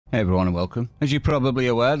Hey everyone and welcome. As you're probably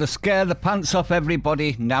aware, the scare the pants off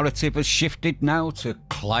everybody narrative has shifted now to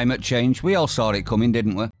climate change. We all saw it coming,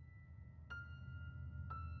 didn't we?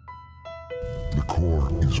 The core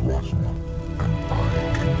is rotten, and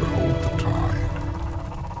I can behold the tide.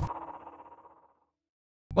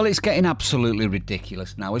 Well, it's getting absolutely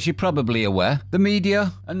ridiculous now. As you're probably aware, the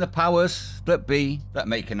media and the powers that be, that are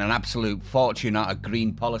making an absolute fortune out of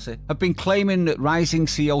green policy, have been claiming that rising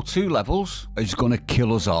CO2 levels is going to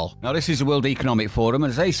kill us all. Now, this is the World Economic Forum, and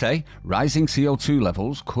as they say, rising CO2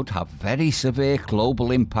 levels could have very severe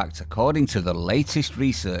global impact, according to the latest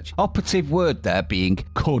research. Operative word there being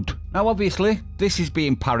could. Now, obviously, this is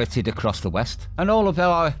being parroted across the West, and all of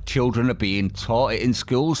our children are being taught it in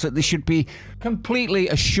schools that they should be completely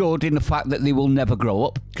assured in the fact that they will never grow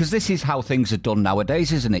up. Because this is how things are done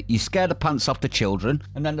nowadays, isn't it? You scare the pants off the children,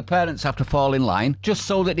 and then the parents have to fall in line just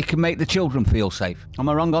so that they can make the children feel safe. Am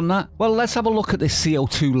I wrong on that? Well, let's have a look at this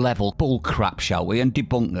CO2 level bull crap, shall we, and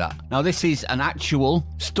debunk that. Now, this is an actual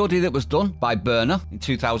study that was done by Berner in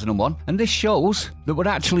 2001, and this shows that we're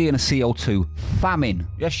actually in a CO2 famine.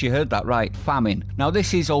 Yes, you heard that right, famine. Now,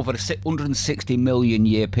 this is over a 160 million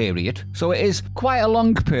year period, so it is quite a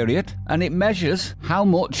long period, and it measures how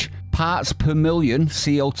much parts per million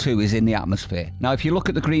CO2 is in the atmosphere. Now, if you look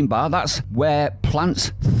at the green bar, that's where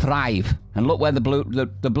plants thrive. And look where the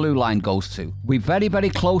blue line goes to. We're very, very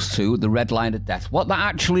close to the red line of death. What that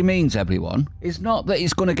actually means, everyone, is not that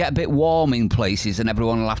it's going to get a bit warm in places and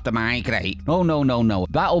everyone will have to migrate. No, no, no, no.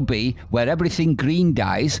 That'll be where everything green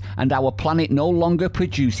dies and our planet no longer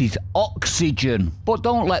produces oxygen. But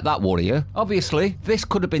don't let that worry you. Obviously, this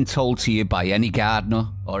could have been told to you by any gardener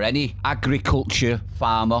or any agriculture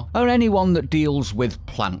farmer or anyone that deals with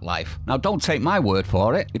plant life. Now, don't take my word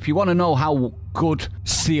for it. If you want to know how good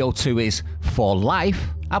CO2 is for life,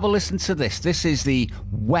 have a listen to this. This is the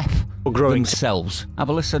WEF themselves. Have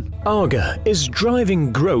a listen. Arga is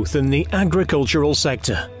driving growth in the agricultural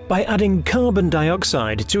sector by adding carbon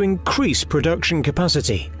dioxide to increase production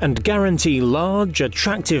capacity and guarantee large,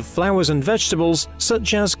 attractive flowers and vegetables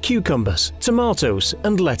such as cucumbers, tomatoes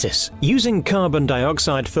and lettuce. Using carbon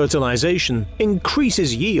dioxide fertilization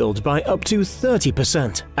increases yield by up to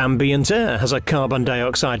 30%. Ambient air has a carbon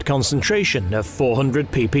dioxide concentration of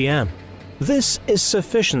 400 ppm. This is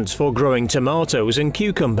sufficient for growing tomatoes and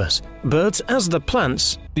cucumbers, but as the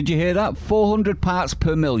plants... Did you hear that? 400 parts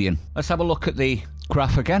per million. Let's have a look at the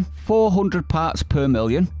graph again. 400 parts per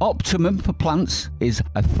million. Optimum for plants is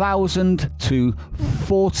 1,000 to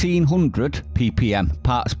 1,400 ppm,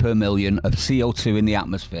 parts per million of CO2 in the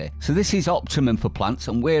atmosphere. So this is optimum for plants,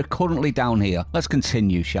 and we're currently down here. Let's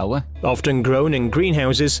continue, shall we? Often grown in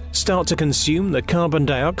greenhouses, start to consume the carbon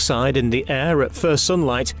dioxide in the air at first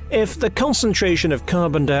sunlight. If the concentration of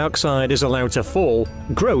carbon dioxide is allowed to fall,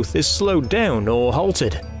 growth is slowed down or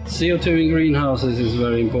halted. CO2 in greenhouses is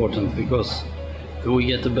very important because we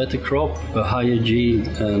get a better crop, a higher yield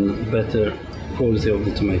and better quality of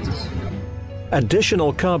the tomatoes.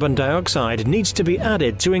 Additional carbon dioxide needs to be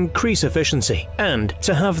added to increase efficiency and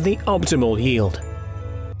to have the optimal yield.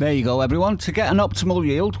 There you go, everyone. To get an optimal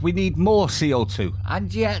yield, we need more CO2.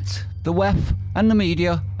 And yet, the WEF and the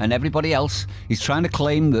media and everybody else is trying to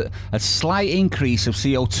claim that a slight increase of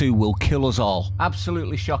CO2 will kill us all.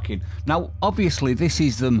 Absolutely shocking. Now, obviously, this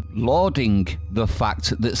is them lauding the fact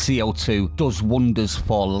that CO2 does wonders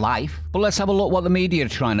for life. But let's have a look what the media are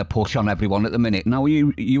trying to push on everyone at the minute. Now,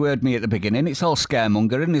 you heard me at the beginning. It's all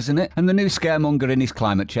scaremongering, isn't it? And the new scaremongering is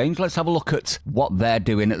climate change. Let's have a look at what they're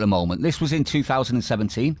doing at the moment. This was in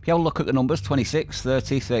 2017. If you have a look at the numbers, 26,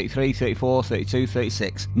 30, 33, 34, 32,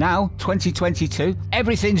 36. Now, 2022,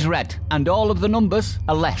 everything's red, and all of the numbers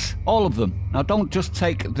are less. All of them. Now, don't just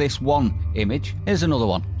take this one image. Here's another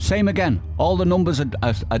one. Same again. All the numbers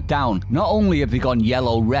are down. Not only have they gone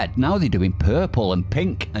yellow, red, now they're doing purple and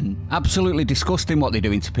pink, and absolutely disgusting what they're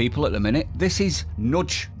doing to people at the minute. This is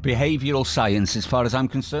nudge behavioural science as far as I'm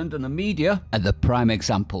concerned, and the media are the prime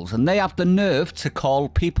examples, and they have the nerve to call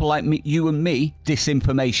people like me, you and me,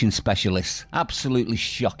 disinformation specialists. Absolutely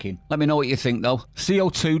shocking. Let me know what you think though.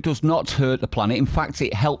 CO2 does not hurt the planet. In fact,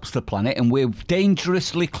 it helps the planet, and we're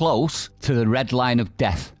dangerously close to the red line of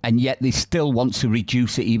death, and yet they still want to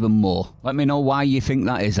reduce it even more. Let me know why you think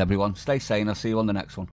that is, everyone. Stay sane. I'll see you on the next one.